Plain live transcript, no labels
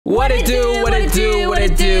What it do, what it do, what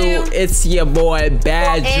it do. It's your boy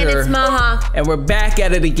Badger. And it's Maha. And we're back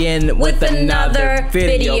at it again with another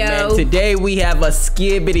video, man. Today we have a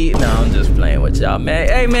skibbity. No, I'm just playing with y'all, man.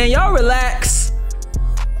 Hey, man, y'all relax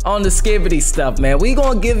on the skibbity stuff, man. We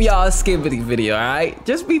gonna give y'all a skibbity video, all right?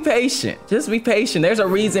 Just be patient. Just be patient. There's a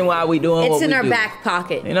reason why we doing what we do. It's in our back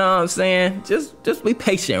pocket. You know what I'm saying? Just be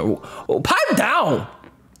patient. Pipe down.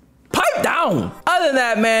 Pipe down. Other than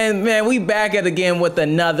that, man, we back at it again with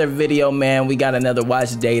another video, man. We got another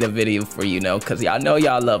watch data video for you, because y'all know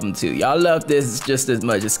y'all love them too. Y'all love this just as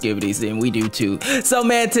much as skibbities, and we do too. So,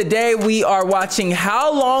 man, today we are watching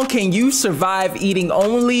how long can you survive eating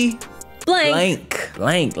only blank.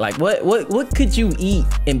 Like what could you eat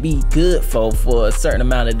and be good for a certain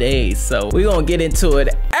amount of days? So we gonna get into it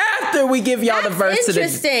after we give y'all the verse of the.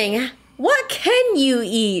 Interesting. What can you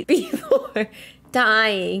eat before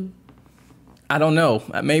dying? I don't know.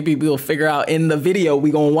 Maybe we'll figure out in the video we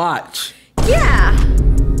gonna watch. Yeah,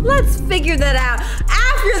 let's figure that out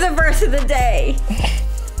after the verse of the day.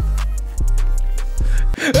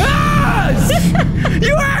 Ah!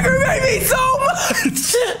 You aggravate me so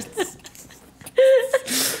much.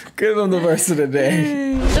 Give them the verse of the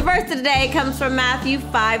day. The verse of the day comes from Matthew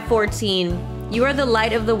 5:14. You are the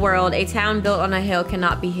light of the world. A town built on a hill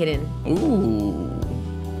cannot be hidden. Ooh,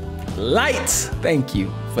 light. Thank you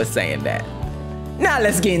for saying that. Now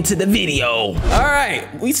let's get into the video. All right,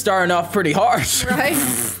 we starting off pretty harsh. Right?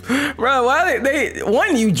 Bro, why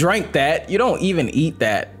when you drank that, you don't even eat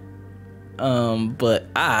that. But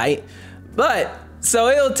so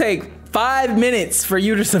it'll take 5 minutes for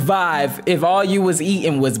you to survive if all you was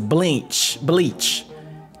eating was bleach.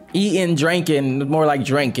 Eating, drinking, more like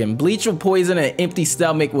drinking. Bleach will poison an empty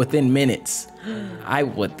stomach within minutes. I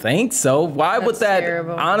would think so. Why would that?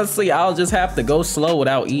 Terrible. Honestly, I'll just have to go slow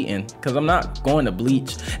without eating because I'm not going to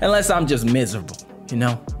bleach unless I'm just miserable, you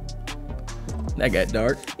know? That got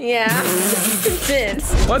dark. Yeah, it did.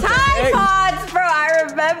 Tide Pods, bro. I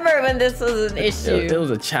remember when this was an issue. It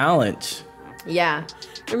was a challenge. Yeah.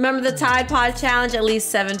 Remember the Tide Pod challenge? At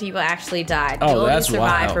least 7 people actually died. Oh, that's wild. You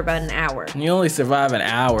only survived for about an hour. You only survive an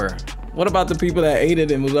hour. What about the people that ate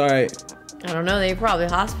it and was all right? I don't know. They were probably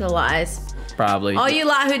hospitalized. Probably. All you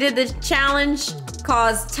lot who did the challenge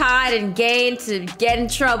caused Tide and Gain to get in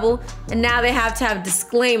trouble, and now they have to have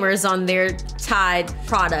disclaimers on their Tide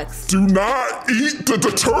products. Do not eat the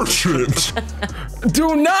detergent.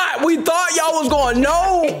 Do not. We thought y'all was going to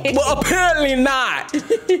know, but apparently not.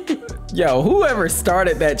 Yo, whoever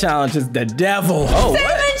started that challenge is the devil. Oh,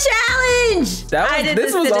 cinnamon challenge.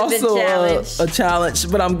 This was also a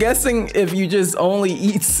challenge, but I'm guessing if you just only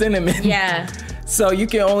eat cinnamon. Yeah. So you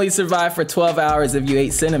can only survive for 12 hours if you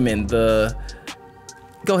ate cinnamon. Go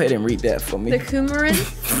ahead and read that for me. The coumarin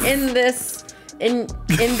in this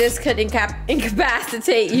could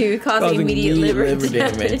incapacitate you, causing immediate liver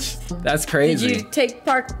damage. That's crazy. Did you take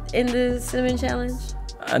part in the cinnamon challenge?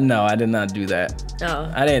 No, I did not do that.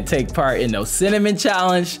 Oh. I didn't take part in no cinnamon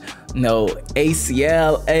challenge, no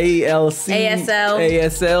ACL, ALC,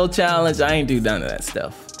 ASL challenge. I ain't do none of that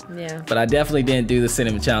stuff. Yeah. But I definitely didn't do the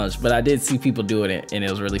cinnamon challenge, but I did see people doing it and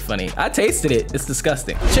it was really funny. I tasted it, it's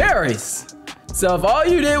disgusting. Cherries. So if all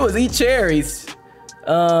you did was eat cherries,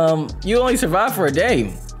 you only survive for a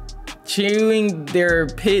day. Chewing their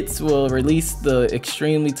pits will release the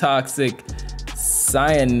extremely toxic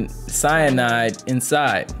cyanide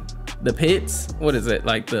inside. The pits? What is it,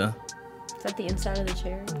 like the... Is that the inside of the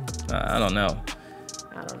cherry? I don't know.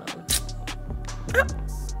 I don't know.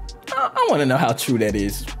 I want to know how true that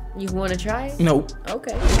is. You want to try it? Nope.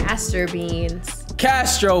 Okay. Castor beans.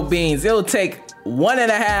 Castro beans. It'll take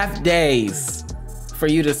 1.5 days for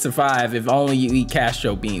you to survive if only you eat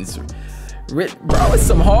Castro beans. Bro, it's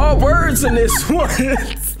some hard words in this one.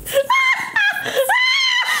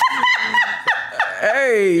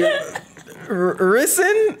 Hey,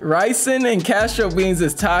 ricin and Castro beans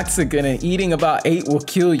is toxic and eating about 8 will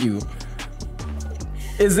kill you.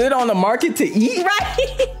 Is it on the market to eat?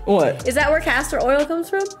 Right. What? Is that where castor oil comes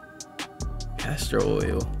from? Castor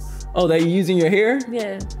oil. Oh, that you using your hair?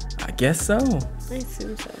 Yeah. I guess so. I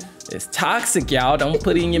assume so. It's toxic, y'all. Don't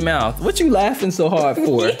put it in your mouth. What you laughing so hard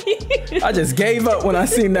for? I just gave up when I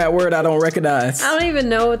seen that word I don't recognize. I don't even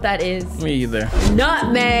know what that is. Me either.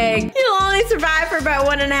 Nutmeg. You'll only survive for about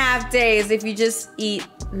 1.5 days if you just eat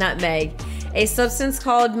nutmeg. A substance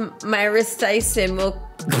called myristicin will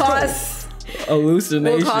cause...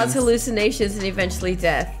 hallucinations. Will cause hallucinations and eventually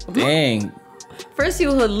death. Dang. First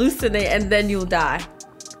you'll hallucinate and then you'll die.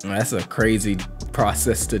 That's a crazy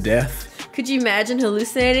process to death. Could you imagine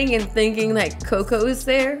hallucinating and thinking that Coco is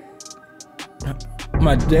there?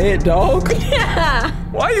 My dead dog? Yeah.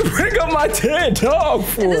 Why you bring up my dead dog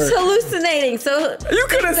for? It's hallucinating, so... You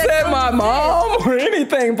could have said my mom or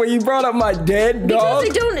anything, but you brought up my dead dog.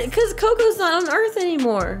 Because Coco's not on Earth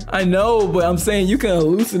anymore. I know, but I'm saying you can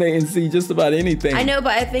hallucinate and see just about anything. I know,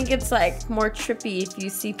 but I think it's like more trippy if you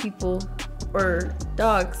see people or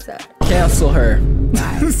dogs. Cancel her.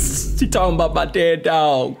 She talking about my dead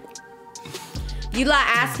dog. You like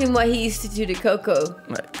ask him what he used to do to Coco.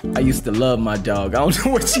 I used to love my dog. I don't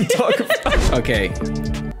know what she talking about. Okay,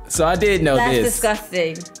 so I did know That's this.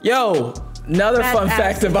 disgusting. Yo, another fun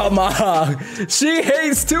fact about my hog. She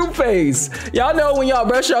hates toothpaste. Y'all know when y'all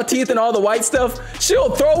brush your teeth and all the white stuff, she'll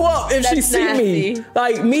throw up if she see me.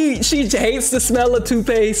 Like me, she hates the smell of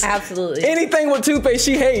toothpaste. Absolutely. Anything with toothpaste,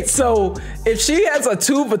 she hates. So if she has a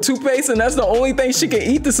tube of toothpaste and that's the only thing she can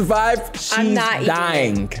eat to survive, she's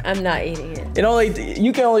dying. I'm not eating it.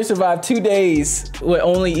 You can only survive 2 days with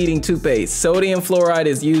only eating toothpaste. Sodium fluoride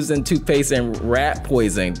is used in toothpaste and rat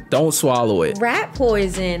poison. Don't swallow it. Rat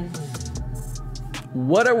poison.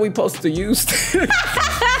 What are we supposed to use? I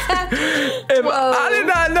did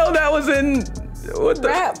not know that was in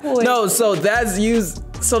rat poison. No, so that's used.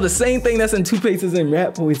 So the same thing that's in toothpaste is in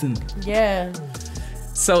rat poison. Yeah.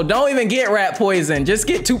 So don't even get rat poison. Just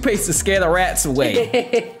get toothpaste to scare the rats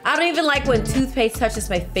away. I don't even like when toothpaste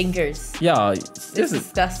touches my fingers. Y'all, It's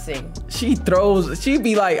disgusting. She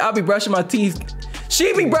be like, I'll be brushing my teeth.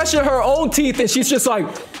 She be brushing her own teeth and she's just like,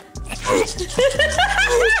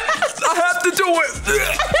 I have to do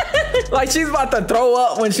it. Like she's about to throw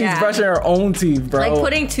up when she's brushing her own teeth, bro. Like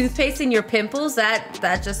putting toothpaste in your pimples,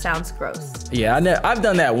 that just sounds gross. Yeah, I've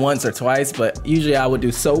done that once or twice, but usually I would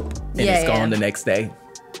do soap and it's gone the next day.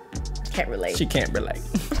 Can't relate. She can't relate.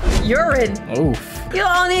 Urine. Oof. You'll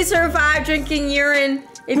only survive drinking urine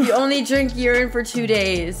if you only drink urine for 2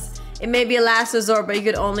 days. It may be a last resort, but you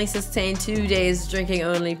could only sustain 2 days drinking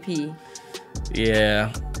only pee.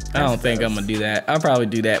 Yeah, I don't think I'm gonna do that. I'll probably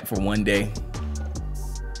do that for 1 day.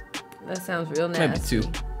 That sounds real nasty.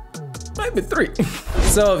 Maybe 2. Maybe 3.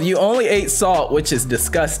 So if you only ate salt, which is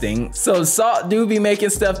disgusting. So salt do be making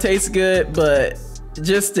stuff taste good, but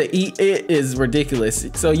just to eat it is ridiculous.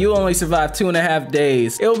 So you only survive 2.5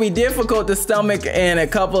 days. It will be difficult to stomach, and a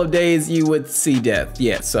couple of days you would see death.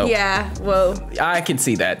 Yeah, so yeah, well, I can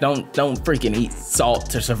see that. Don't freaking eat salt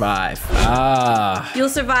to survive. You'll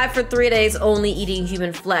survive for 3 days only eating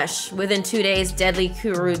human flesh. Within 2 days, deadly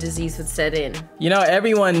Kuru disease would set in. You know,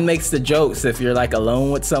 everyone makes the jokes if you're like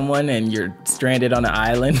alone with someone and you're stranded on an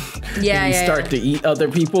island. Yeah, and you start to eat other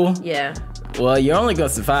people. Yeah. Well, you're only gonna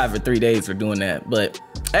survive for 3 days for doing that, but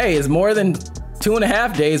hey, it's more than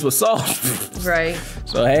 2.5 days with salt. Right.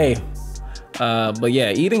 So hey, but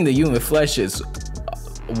yeah, eating the human flesh is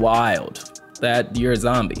wild. That you're a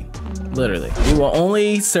zombie, literally. You will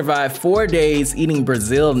only survive 4 days eating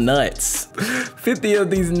Brazil nuts. 50 of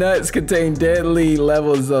these nuts contain deadly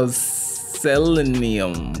levels of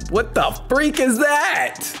selenium. What the freak is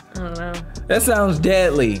that? I don't know. That sounds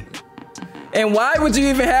deadly. And why would you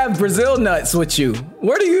even have Brazil nuts with you?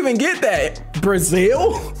 Where do you even get that?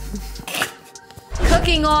 Brazil?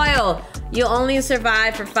 Cooking oil. You'll only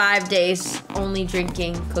survive for 5 days only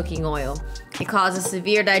drinking cooking oil. It causes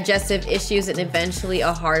severe digestive issues and eventually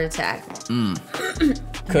a heart attack.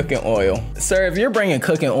 Cooking oil. Sir, if you're bringing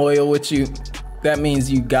cooking oil with you, that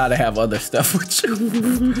means you gotta have other stuff with you.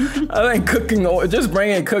 I think cooking oil, just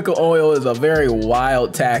bringing cooking oil is a very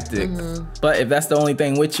wild tactic. But if that's the only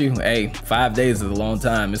thing with you, hey, 5 days is a long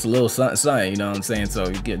time. It's a little something, you know what I'm saying? So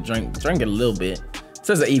you get drink it a little bit. It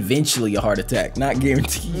says eventually a heart attack, not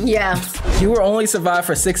guaranteed. Yeah. You will only survive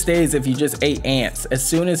for 6 days if you just ate ants. As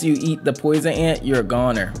soon as you eat the poison ant, you're a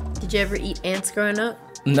goner. Did you ever eat ants growing up?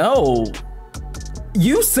 No.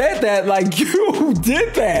 You said that like you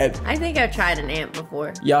did that. I think I've tried an ant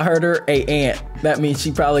before. Y'all heard her, a ant. That means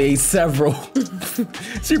she probably ate several.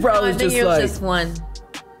 She probably I think just it was like just one.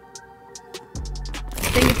 I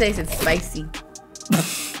think it tasted spicy.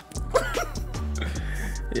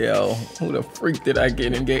 Yo, who the freak did I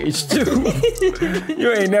get engaged to?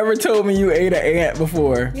 You ain't never told me you ate an ant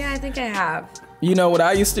before. Yeah, I think I have. You know what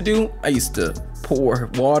I used to do? I used to pour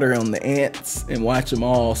water on the ants and watch them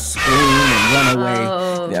all scream and run away.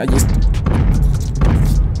 Oh. Yeah, I used to...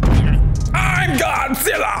 I'm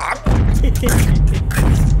Godzilla!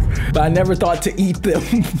 But I never thought to eat them.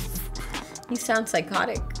 You sound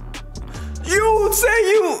psychotic. You say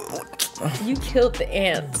you... You killed the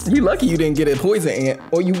ants. You lucky you didn't get a poison ant,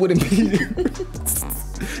 or you wouldn't be...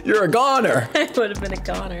 You're a goner. I would have been a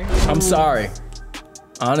goner. I'm sorry.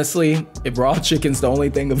 Honestly, if raw chicken's the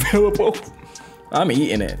only thing available, I'm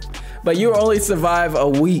eating it. But you only survive a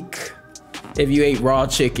week. if you ate raw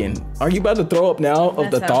chicken. Are you about to throw up now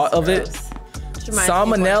of the thought of it?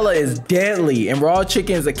 Salmonella is deadly, and raw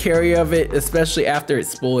chicken is a carrier of it, especially after it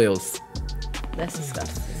spoils. That's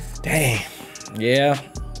disgusting. Dang. Yeah.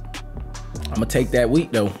 I'm gonna take that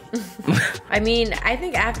week though. I mean, I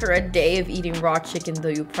think after a day of eating raw chicken, though,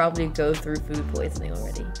 you'll probably go through food poisoning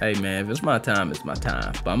already. Hey man, if it's my time, it's my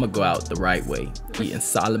time. But I'm gonna go out the right way, eating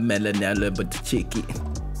salmonella but the chicken.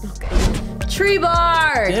 Okay. Tree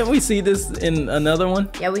bark! Didn't we see this in another one?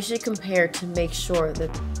 Yeah, we should compare to make sure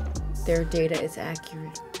that their data is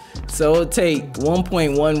accurate. So it'll take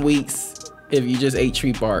 1.1 weeks if you just ate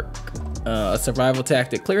tree bark. A survival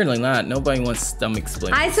tactic? Clearly not. Nobody wants stomach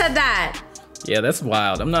splints. I said that. Yeah, that's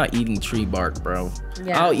wild. I'm not eating tree bark, bro.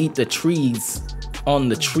 Yeah. I'll eat the trees on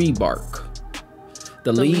the tree bark.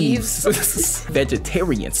 The leaves.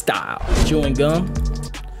 Vegetarian style. Chewing gum.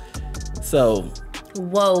 So.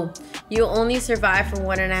 Whoa. You'll only survive for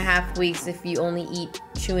 1.5 weeks if you only eat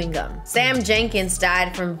chewing gum. Sam Jenkins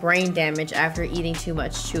died from brain damage after eating too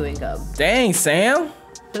much chewing gum. Dang, Sam.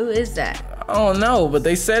 Who is that? I don't know, but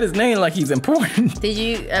they said his name like he's important. Did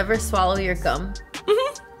you ever swallow your gum?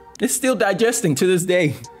 It's still digesting to this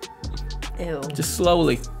day. Ew. Just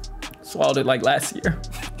slowly. Swallowed it like last year.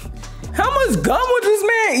 How much gum was this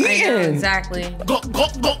man eating? I know, exactly.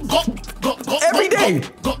 Every day.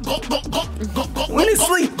 When he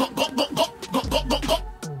sleep.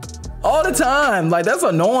 All the time. Like, that's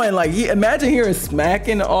annoying. Like, imagine hearing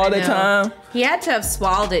smacking all the time. He had to have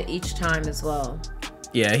swallowed it each time as well.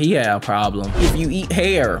 Yeah, he had a problem. If you eat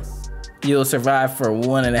hair, you'll survive for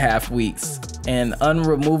 1.5 weeks. And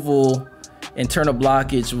unremovable internal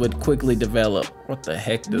blockage would quickly develop. What the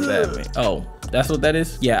heck does that mean? Oh, that's what that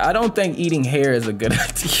is? Yeah, I don't think eating hair is a good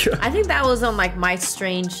idea. I think that was on like My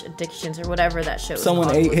Strange Addictions or whatever that show was.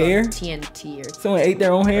 Someone ate hair? TNT or someone ate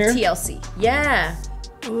their own hair? TLC. Yeah.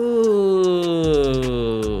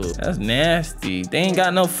 Ooh, that's nasty. They ain't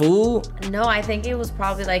got no food? No, I think it was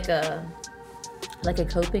probably like a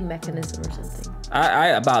coping mechanism or something. I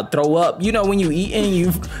about throw up. You know when you eat and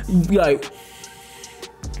you be like,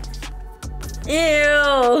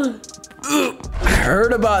 ew. I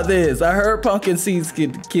heard about this. I heard pumpkin seeds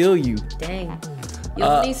could kill you. Dang. You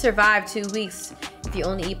only survive 2 weeks if you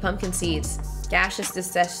only eat pumpkin seeds. Gaseous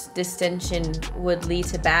distension would lead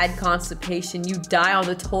to bad constipation. You die on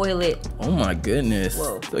the toilet. Oh my goodness.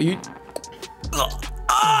 Whoa. So you...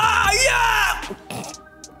 yeah!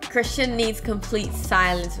 Christian needs complete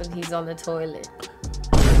silence when he's on the toilet.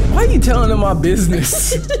 Why are you telling him my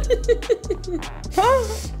business?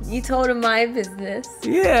 Huh? You told him my business.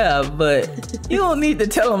 Yeah, but you don't need to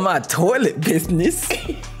tell him my toilet business.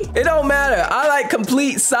 It don't matter. I like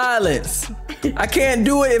complete silence. I can't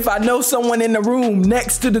do it if I know someone in the room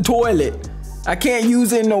next to the toilet. I can't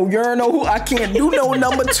use it in no urinal. I can't do no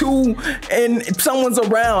number 2 and if someone's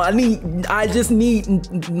around. I just need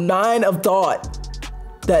 9 of thought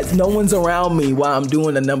that no one's around me while I'm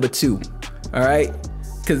doing the number 2. All right?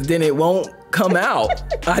 Because then it won't come out.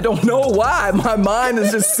 I don't know why. My mind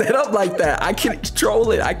is just set up like that. I can't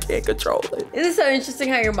control it. I can't control it. Isn't it so interesting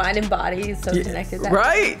how your mind and body is so connected?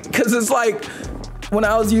 Right? Because it's like, when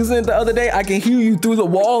I was using it the other day, I can hear you through the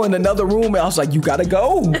wall in another room, and I was like, you gotta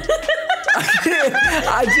go.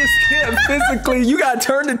 I just can't physically, you gotta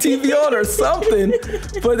turn the TV on or something.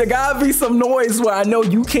 But there gotta be some noise where I know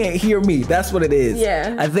you can't hear me. That's what it is.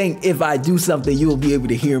 Yeah. I think if I do something, you'll be able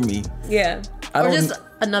to hear me. Yeah. Or just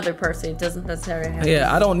another person. It doesn't necessarily have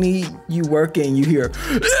I don't need you working, you hear,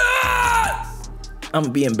 ah! I'm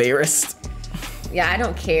gonna be embarrassed. Yeah, I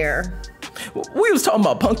don't care. We was talking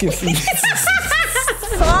about pumpkin seeds.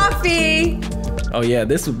 Coffee. Oh yeah,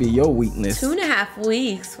 this would be your weakness. 2.5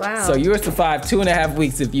 weeks, wow. So you would survive 2.5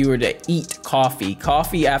 weeks if you were to eat coffee.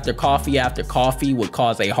 Coffee after coffee after coffee would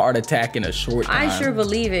cause a heart attack in a short time. I sure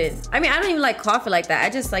believe it. I mean, I don't even like coffee like that. I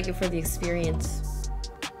just like it for the experience.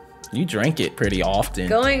 You drink it pretty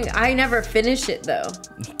often. I never finish it though.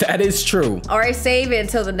 That is true. Or I save it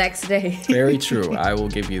until the next day. Very true. I will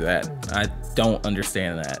give you that. I don't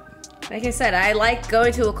understand that. Like I said, I like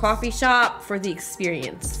going to a coffee shop for the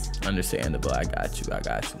experience. Understandable. I got you. I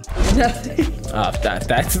got you. Nothing.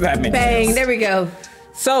 That makes Bang, sense. there we go.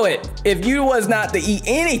 So if you was not to eat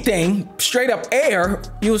anything, straight up air,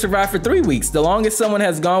 you will survive for 3 weeks. The longest someone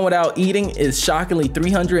has gone without eating is shockingly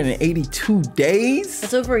 382 days.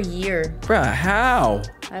 That's over a year. Bruh, how?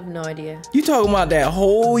 I have no idea. You talking about that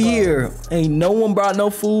whole year, ain't no one brought no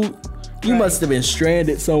food? You must have been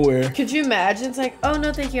stranded somewhere. Could you imagine? It's like, oh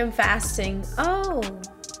no, thank you, I'm fasting. Oh.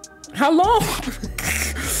 How long?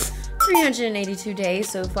 382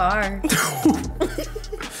 days so far.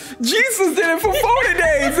 Jesus did it for 40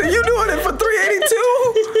 days, and you doing it for 382?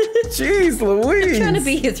 Jeez Louise. Trying to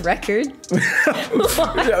beat his record.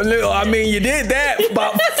 I mean, you did that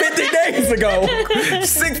about 50 days ago.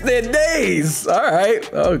 60 days. All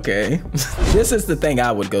right. Okay. This is the thing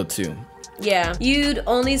I would go to. Yeah. You'd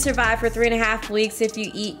only survive for 3.5 weeks if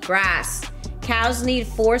you eat grass. Cows need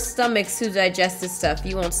 4 stomachs to digest this stuff.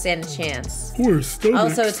 You won't stand a chance. 4 stomachs?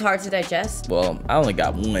 Also, it's hard to digest. Well, I only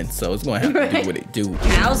got 1, so it's going to have to do what it do.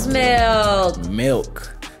 Cow's milk.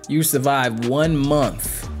 Milk. You survive 1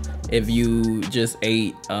 month if you just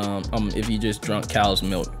ate, if you just drunk cow's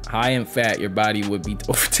milk. High in fat, your body would be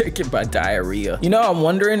overtaken by diarrhea. You know, I'm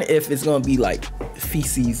wondering if it's gonna be like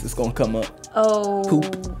feces that's gonna come up. Oh,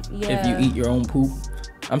 poop. Yeah. If you eat your own poop.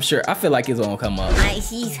 I feel like it's gonna come up.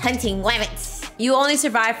 He's hunting rabbits. You only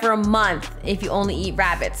survive for a month if you only eat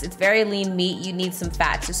rabbits. It's very lean meat. You need some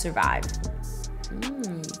fat to survive.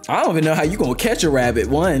 I don't even know how you gonna catch a rabbit,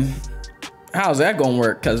 one. How's that gonna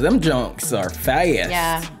work? Cause them junks are fast.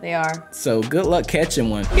 Yeah, they are. So good luck catching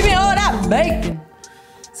one. Give me all that bacon.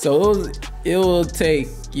 So it will take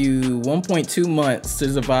you 1.2 months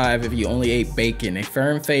to survive if you only ate bacon. A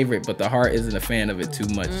firm favorite, but the heart isn't a fan of it too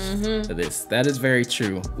much for this. That is very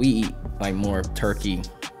true. We eat like more turkey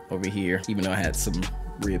over here, even though I had some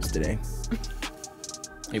ribs today.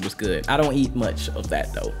 It was good. I don't eat much of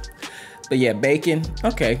that though. But yeah, bacon,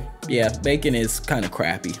 okay. Yeah, bacon is kind of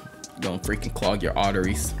crappy. Gonna freaking clog your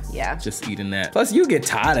arteries. Yeah. Just eating that. Plus, you get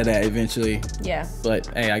tired of that eventually. Yeah. But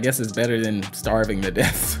hey, I guess it's better than starving to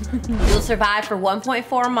death. You'll survive for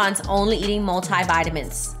 1.4 months only eating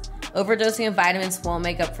multivitamins. Overdosing of vitamins won't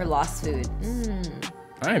make up for lost food.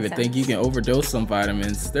 I don't even think you can overdose some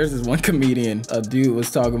vitamins. There's this one comedian, a dude was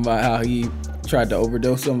talking about how he tried to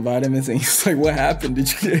overdose some vitamins and he's like, what happened?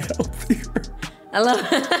 Did you get healthier? I love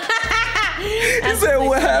He said,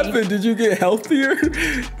 what happened? Did you get healthier?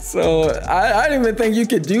 So I didn't even think you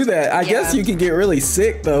could do that. I guess you could get really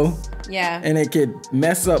sick though. Yeah. And it could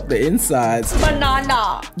mess up the insides.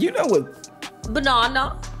 Banana. You know what?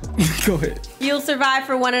 Banana. Go ahead. You'll survive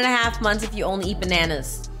for 1.5 months if you only eat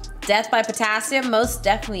bananas. Death by potassium, most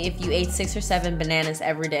definitely if you ate 6 or 7 bananas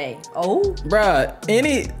every day. Oh. Bruh,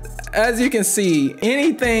 as you can see,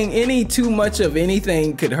 any too much of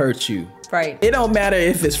anything could hurt you. Right. It don't matter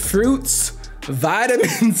if it's fruits,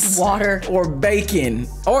 vitamins, water, or bacon.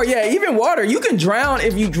 Or yeah, even water. You can drown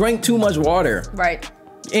if you drink too much water. Right.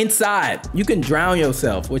 Inside, you can drown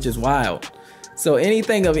yourself, which is wild. So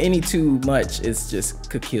anything of any too much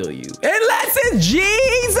could kill you. Unless it's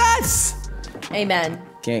Jesus! Amen.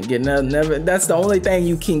 Can't get never. That's the only thing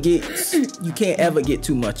you can get. You can't ever get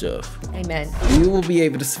too much of. Amen. You will be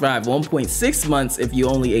able to survive 1.6 months if you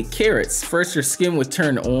only ate carrots. First, your skin would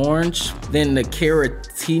turn orange. Then the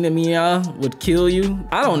carotenemia would kill you.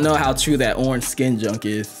 I don't know how true that orange skin junk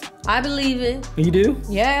is. I believe it. You do?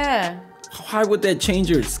 Yeah. Why would that change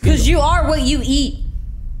your skin? Because you are what you eat.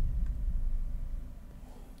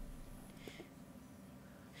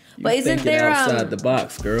 But isn't there outside the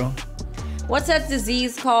box, girl? What's that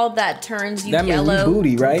disease called that turns you that yellow? That means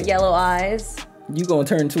booty, right? Yellow eyes. You gonna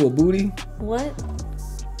turn into a booty? What?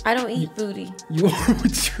 I don't eat booty. You are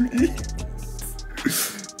what you eat.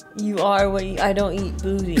 You are what you... I don't eat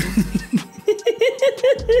booty.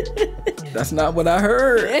 That's not what I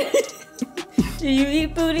heard. Do you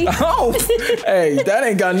eat booty? Oh, hey, that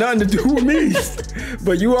ain't got nothing to do with me.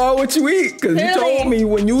 But you are what you eat, because you told me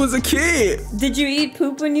when you was a kid. Did you eat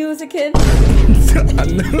poop when you was a kid? I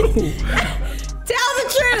know. Tell the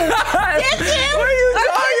truth. Did you? What are you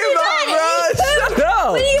talking about, bro? Shut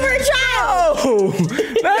up. When you were a child. Oh,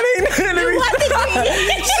 that ain't nothing to be. What did you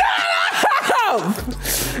eat? Shut up.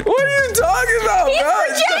 What are you talking about, bro?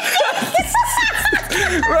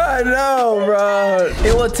 Bro, no, bro.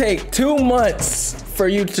 It will take 2 months for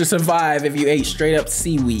you to survive if you ate straight up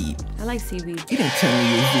seaweed. I like seaweed. You didn't tell me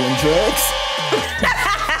you was doing drugs.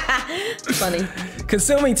 Funny.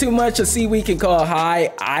 Consuming too much of seaweed can cause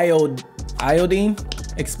high iodine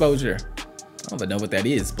exposure. I don't even know what that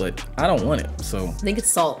is, but I don't want it, so. I think it's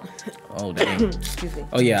salt. Oh, dang. Excuse me.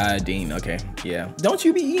 Oh, yeah, iodine. Okay, yeah. Don't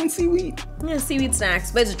you be eating seaweed? Yeah, seaweed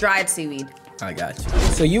snacks, but it's dried seaweed. I got you.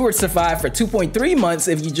 So you would survive for 2.3 months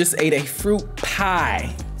if you just ate a fruit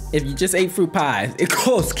pie. If you just ate fruit pie, it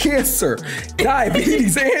causes cancer,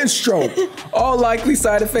 diabetes, and stroke. All likely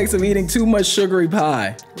side effects of eating too much sugary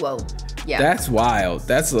pie. Whoa. Yeah. That's wild.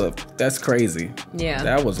 That's crazy. Yeah.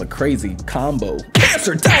 That was a crazy combo.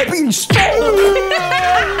 Cancer, diabetes, stroke.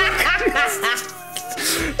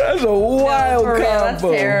 That's a wild for real, combo. that's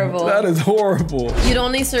terrible. That is horrible. You'd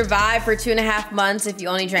only survive for 2.5 months if you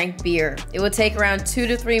only drank beer. It would take around 2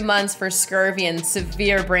 to 3 months for scurvy and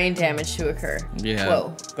severe brain damage to occur. Yeah.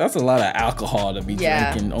 Whoa. That's a lot of alcohol to be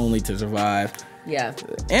drinking only to survive. Yeah.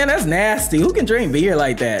 And that's nasty. Who can drink beer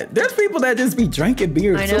like that? There's people that just be drinking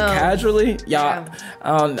beer so casually. Y'all,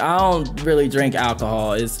 I don't really drink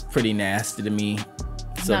alcohol. It's pretty nasty to me.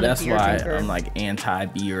 So that's why I'm like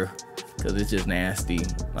anti-beer, because it's just nasty.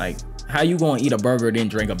 Like, how you gonna eat a burger then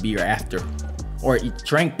drink a beer after? Or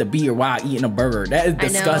drink the beer while eating a burger? That is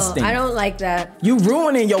disgusting. I don't like that. You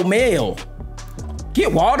ruining your meal.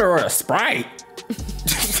 Get water or a Sprite.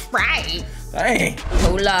 Sprite. Dang.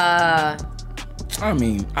 Cola. I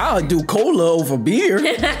mean, I'll do cola over beer.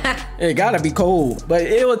 It gotta be cold. But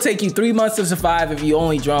it will take you 3 months to survive if you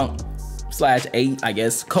only drunk /ate, I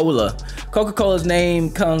guess, cola. Coca-Cola's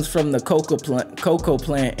name comes from the cocoa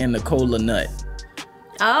plant and the cola nut.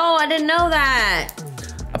 Oh, I didn't know that.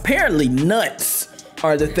 Apparently nuts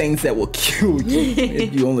are the things that will kill you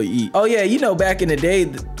if you only eat. Oh yeah, you know, back in the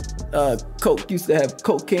day, Coke used to have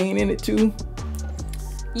cocaine in it too.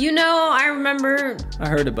 You know, I remember. I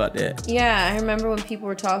heard about that. Yeah, I remember when people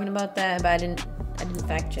were talking about that, but I didn't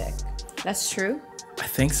fact check. That's true? I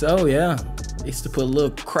think so, yeah. They used to put a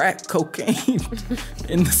little crack cocaine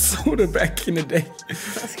in the soda back in the day.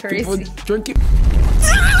 That's crazy. People drink it.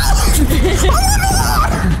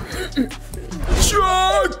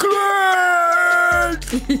 Chocolate!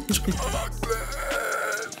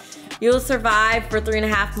 You'll survive for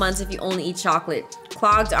 3.5 months if you only eat chocolate.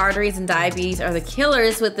 Clogged arteries and diabetes are the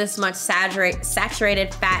killers with this much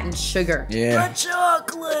saturated fat and sugar. Yeah. But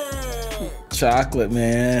chocolate! Chocolate,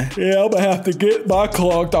 man. Yeah, I'm gonna have to get my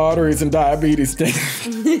clogged arteries and diabetes thing.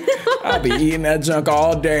 I'll be eating that junk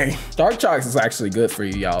all day. Dark chocolate is actually good for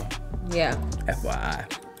you, y'all. Yeah. FYI.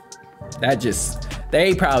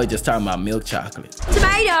 They probably just talking about milk chocolate.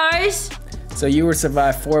 Tomatoes! So you will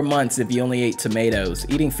survive 4 months if you only ate tomatoes.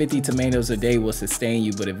 Eating 50 tomatoes a day will sustain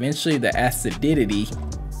you, but eventually the acidity.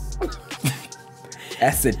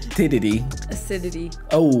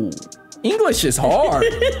 Oh, English is hard.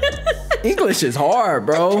 English is hard,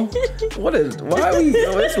 bro. This language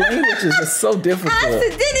is just so difficult.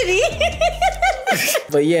 Acidity.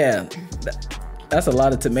 But yeah, that's a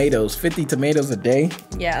lot of tomatoes. 50 tomatoes a day.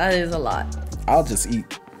 Yeah, that is a lot. I'll just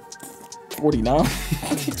eat 49.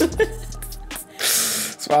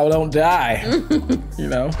 So I don't die, you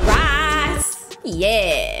know? Rice,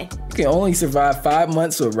 yeah. You can only survive 5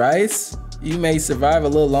 months with rice. You may survive a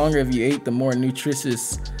little longer if you ate the more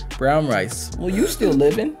nutritious brown rice. Well, you still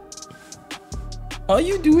living. All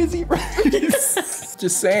you do is eat rice.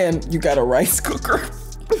 Just saying, you got a rice cooker.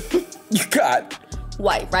 You got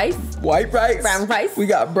white rice. White rice. Brown rice. We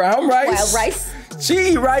got brown rice. Wild rice.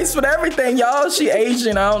 She eat rice with everything, y'all. She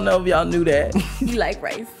Asian. I don't know if y'all knew that. You like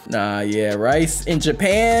rice? Nah, yeah, rice. In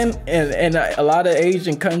Japan and a lot of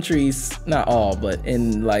Asian countries, not all, but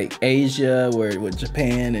in like Asia, with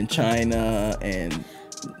Japan and China and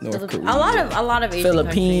North Korea. A lot of Asian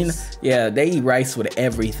Philippines. countries. Yeah, they eat rice with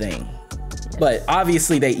everything. Yes. But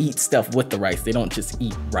obviously they eat stuff with the rice. They don't just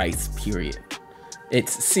eat rice, period.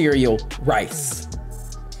 It's cereal rice.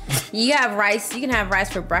 You have rice. You can have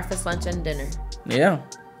rice for breakfast, lunch, and dinner. Yeah,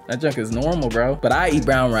 that junk is normal, bro. But I eat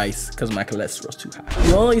brown rice because my cholesterol's too high.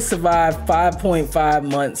 You only survive 5.5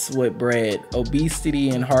 months with bread. Obesity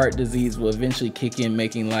and heart disease will eventually kick in,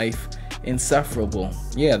 making life insufferable.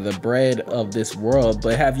 Yeah, the bread of this world.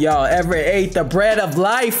 But have y'all ever ate the bread of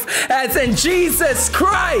life, as in Jesus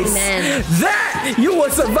Christ? Amen. That you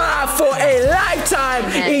will survive for a lifetime,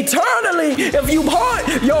 eternally, if you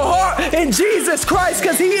put your heart in Jesus Christ,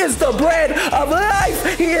 because he is the bread of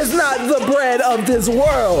life. He is not the bread of this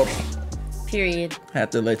world. Period. Have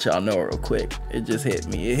to let y'all know real quick. It just hit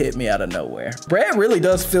me. It hit me out of nowhere. Bread really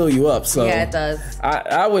does fill you up. So yeah, it does.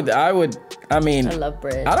 I mean, I love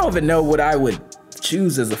bread. I don't even know what I would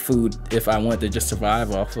choose as a food if I wanted to just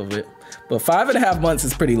survive off of it. But 5.5 months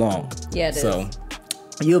is pretty long. Yeah, it is. So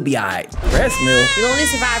you'll be all right. Breast milk. You'll only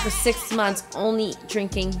survive for 6 months only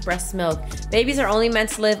drinking breast milk. Babies are only meant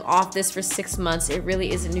to live off this for 6 months. It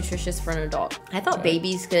really isn't nutritious for an adult. I thought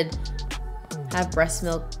babies could have breast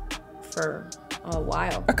milk for a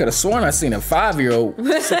while. I could have sworn I seen a 5-year-old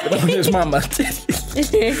sipping on his mama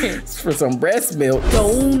for some breast milk.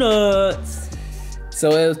 Donuts.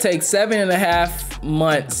 So it'll take 7.5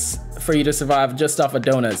 months for you to survive just off of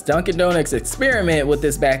donuts. Dunkin' Donuts experiment with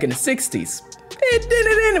this back in the 60s. It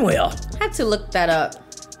did it well. Had to look that up.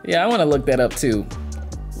 Yeah, I want to look that up too.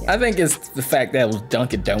 Yeah. I think it's the fact that it was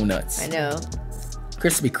Dunkin' Donuts. I know.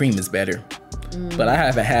 Krispy Kreme is better. But I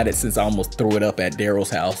haven't had it since I almost threw it up at Daryl's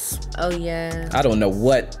house. Oh yeah. I don't know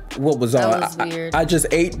what was on. That was weird. I just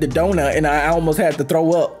ate the donut and I almost had to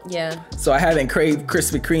throw up. Yeah. So I haven't craved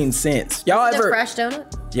Krispy Kreme since. Y'all ever? A fresh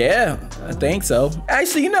donut? Yeah, I think so.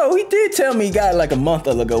 Actually, you know, he did tell me he got it like a month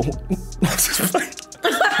ago. I'm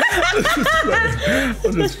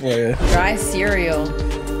just playing. Dry cereal.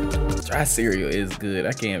 Dry cereal is good.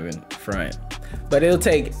 I can't even front. But it'll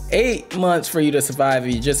take 8 months for you to survive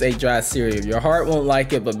if you just ate dry cereal. Your heart won't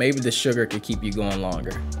like it, but maybe the sugar could keep you going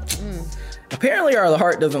longer. Apparently our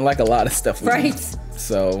heart doesn't like a lot of stuff. Right.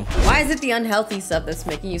 So. Why is it the unhealthy stuff that's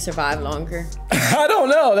making you survive longer? I don't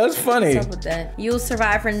know. That's funny. What's up with that? You'll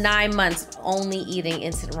survive for 9 months only eating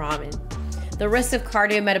instant ramen. The risk of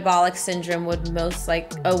cardiometabolic syndrome would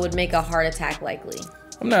would make a heart attack likely.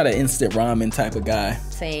 I'm not an instant ramen type of guy.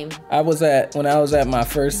 Same. When I was at my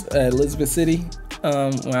first Elizabeth City,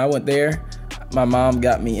 when I went there, my mom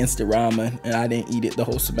got me instant ramen and I didn't eat it the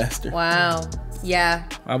whole semester. Wow. Yeah.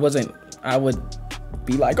 I would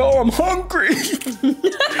be like, oh, I'm hungry.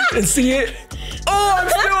 And see it. Oh, I'm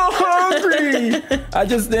still hungry. I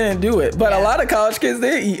just didn't do it. But a lot of college kids,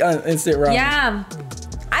 they eat instant ramen. Yeah.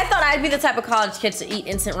 I thought I'd be the type of college kid to eat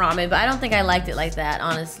instant ramen, but I don't think I liked it like that,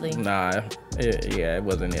 honestly. Nah, it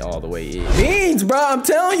wasn't all the way in. Beans, bro, I'm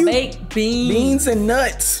telling you. Baked beans. Beans and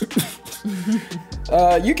nuts.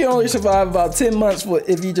 You can only survive about 10 months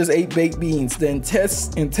if you just ate baked beans. The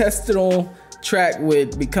intestinal tract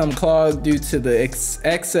would become clogged due to the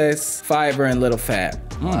excess fiber and little fat.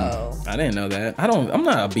 Whoa. I didn't know that. I'm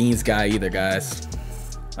not a beans guy either, guys.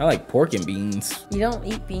 I like pork and beans. You don't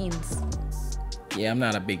eat beans. Yeah, I'm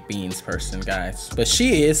not a big beans person, guys. But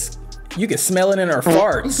she is. You can smell it in her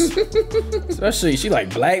farts. Especially, she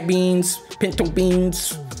like black beans, pinto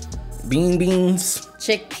beans, beans.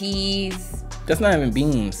 Chickpeas. That's not even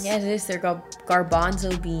beans. Yeah, it is. They're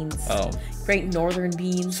garbanzo beans. Oh. Great northern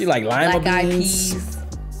beans. She like lima black beans. Eyed peas.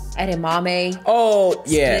 Edamame. Oh,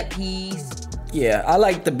 yeah. Split peas. Yeah, I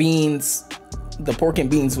like the beans, the pork and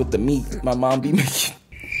beans with the meat my mom be making.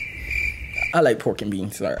 I like pork and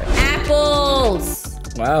beans, sorry. Apples!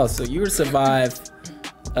 Wow, so you would survive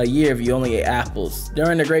a year if you only ate apples.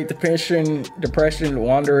 During the Great Depression,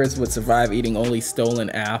 wanderers would survive eating only stolen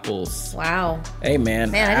apples. Wow. Hey man,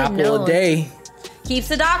 I didn't apple know. a day. Keeps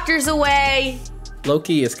the doctors away.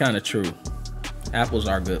 Low-key, it's kind of true. Apples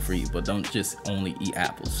are good for you, but don't just only eat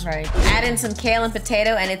apples. Right. Add in some kale and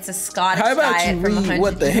potato, and it's a Scottish How about diet you from read 100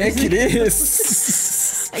 what the heck years. it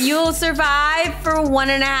is? You'll survive for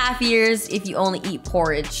 1.5 years if you only eat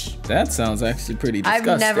porridge. That sounds actually pretty disgusting.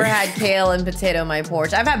 I've never had kale and potato in my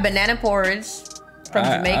porridge. I've had banana porridge from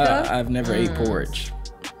Jamaica. I've never ate porridge.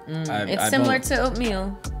 It's similar to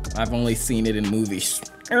oatmeal. I've only seen it in movies.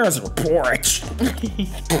 There's a porridge.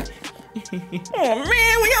 Oh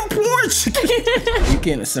man, we got porridge. You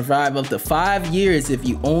can survive up to 5 years if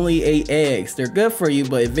you only ate eggs. They're good for you,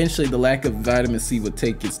 but eventually the lack of vitamin C would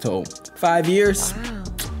take its toll. 5 years? Wow.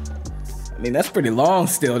 I mean, that's pretty long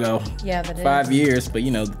still though. Yeah, that is. 5 years, but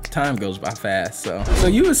you know, time goes by fast, so. So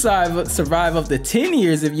you would survive up to 10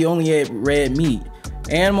 years if you only ate red meat.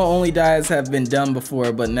 Animal-only diets have been done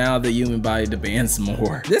before, but now the human body demands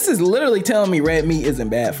more. This is literally telling me red meat isn't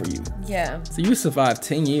bad for you. Yeah. So you survived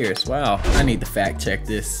 10 years. Wow. I need to fact check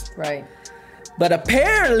this. Right. But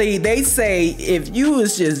apparently they say if you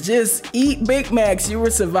was just eat Big Macs, you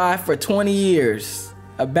would survive for 20 years.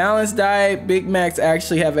 A balanced diet, Big Macs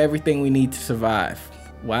actually have everything we need to survive.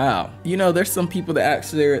 Wow. You know, there's some people that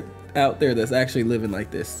actually are out there that's actually living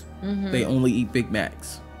like this. They only eat Big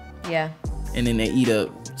Macs. Yeah. And then they eat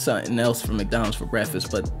something else from McDonald's for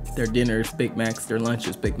breakfast, but their dinner is Big Macs, their lunch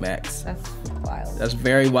is Big Macs. That's wild. That's a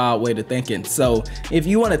very wild way to thinking. So if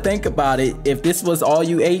you want to think about it, if this was all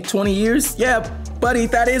you ate 20 years, yeah, buddy,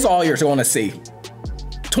 that is all you're going to see.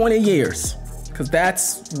 20 years, because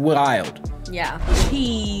that's wild. Yeah.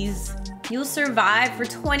 Cheese. You'll survive for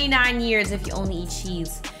 29 years if you only eat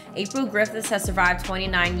cheese. April Griffiths has survived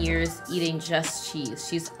 29 years eating just cheese.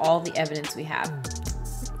 She's all the evidence we have.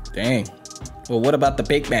 Dang. Well, what about the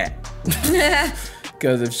Big Mac?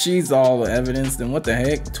 Because if she's all the evidence, then what the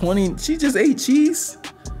heck? She just ate cheese?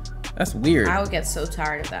 That's weird. I would get so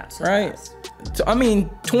tired of that. So right? fast. I mean,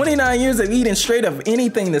 29 years of eating straight of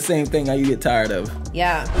anything, the same thing you get tired of.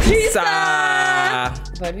 Yeah. Pizza!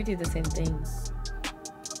 But we do the same thing.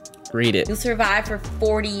 Read it. You'll survive for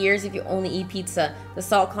 40 years if you only eat pizza. The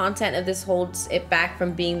salt content of this holds it back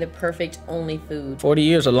from being the perfect only food. 40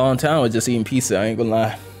 years a long time with just eating pizza, I ain't gonna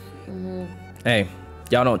lie. Hey,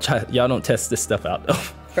 y'all don't test this stuff out though.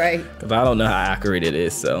 Right. Because I don't know how accurate it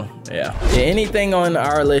is, so yeah. Did anything on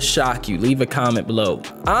our list shock you? Leave a comment below.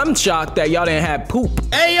 I'm shocked that y'all didn't have poop.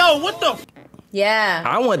 Hey, yo, what the? Yeah.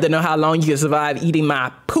 I wanted to know how long you can survive eating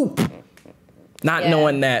my poop. Not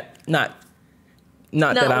knowing that, not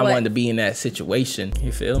that I wanted to be in that situation.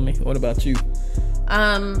 You feel me? What about you?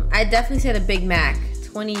 I definitely said a Big Mac.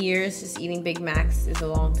 20 years just eating Big Macs is a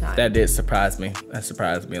long time. That did surprise me. That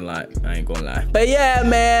surprised me a lot. I ain't gonna lie. But yeah,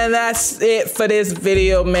 man, that's it for this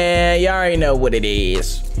video, man. Y'all already know what it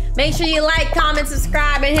is. Make sure you like, comment,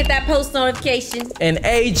 subscribe, and hit that post notification. And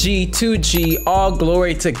AG2G, all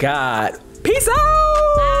glory to God. Peace out.